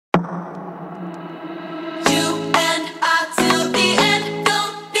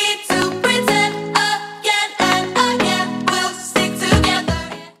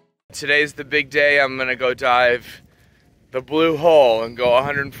today's the big day. I'm gonna go dive the blue hole and go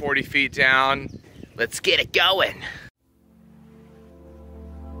 140 feet down. Let's get it going.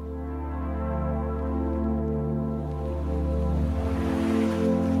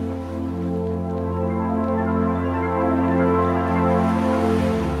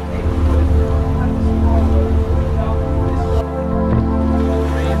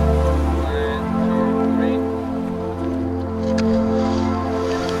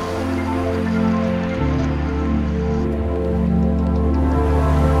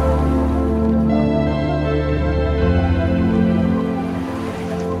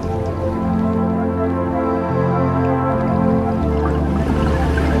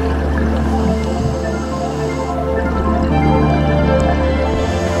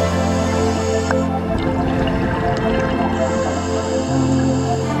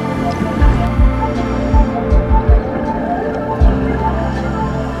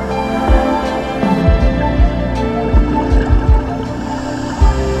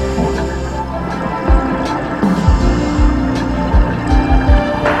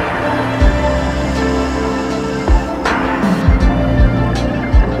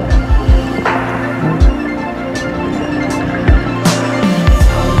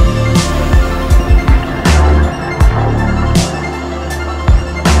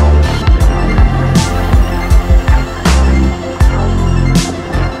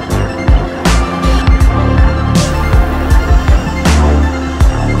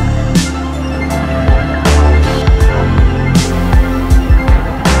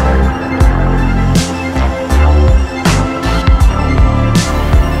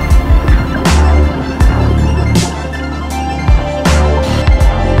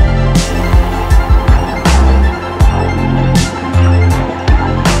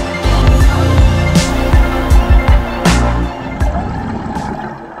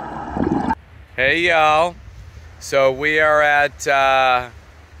 Hey y'all, so we are at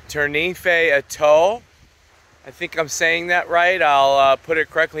Tenerife Atoll. I think I'm saying that right. I'll put it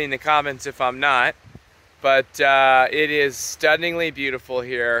correctly in the comments if I'm not. But it is stunningly beautiful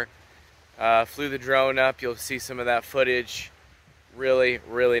here. Flew the drone up, you'll see some of that footage. Really,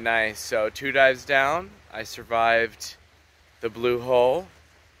 really nice. So 2 dives down, I survived the blue hole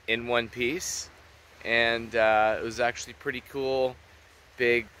in one piece. And it was actually pretty cool.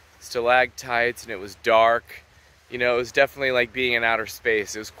 Big stalactites, and it was dark. You know, it was definitely like being in outer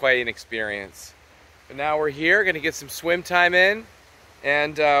space. It was quite an experience. But now we're here, gonna get some swim time in,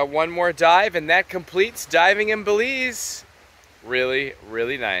 and one more dive, and that completes diving in Belize. Really,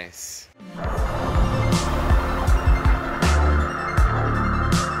 really nice.